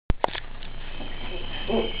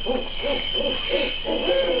Dude,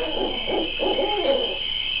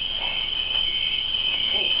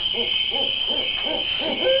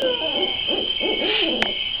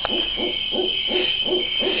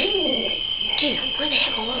 where the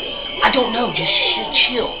heck are they? I don't know, just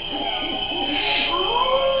chill.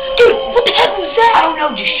 Dude, what the heck was that? I don't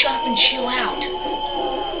know, just shut up and chill out.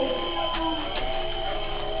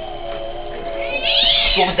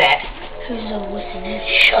 What was that? Who's the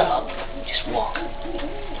wussy? Shut up. Just walk.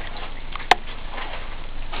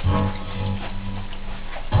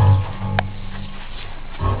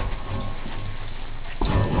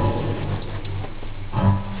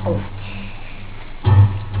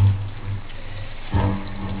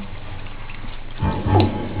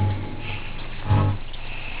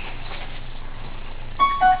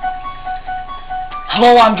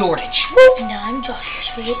 Hello, I'm Jordan. And I'm Josh.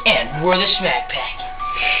 And we're the Smack Pack.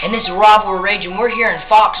 And this is Rob, we're raging. We're here in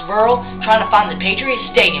Foxborough trying to find the Patriots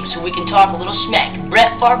Stadium so we can talk a little smack to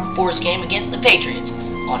Brett Favre before his game against the Patriots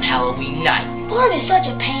on Halloween night. Favre is such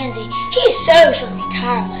a pansy. He is so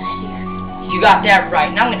retired last year. You got that right,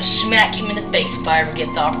 and I'm going to smack him in the face if I ever get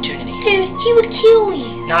the opportunity. Dude, he would kill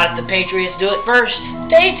you. Not if the Patriots do it first.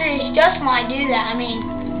 Patriots just might do that. I mean,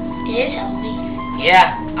 it is Halloween.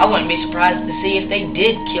 Yeah, I wouldn't be surprised to see if they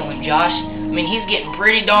did kill him, Josh. I mean, he's getting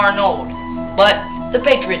pretty darn old. But the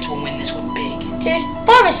Patriots will win this one big. Dude,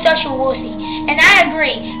 Favre is such a wussy, and I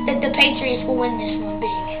agree that the Patriots will win this one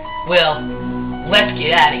big. Well, let's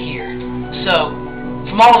get out of here. So,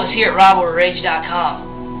 from all of us here at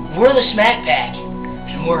RobOverRage.com, we're the Smack Pack,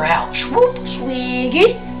 and we're out. Swoop,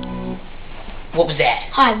 swiggy. What was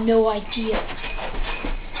that? I have no idea.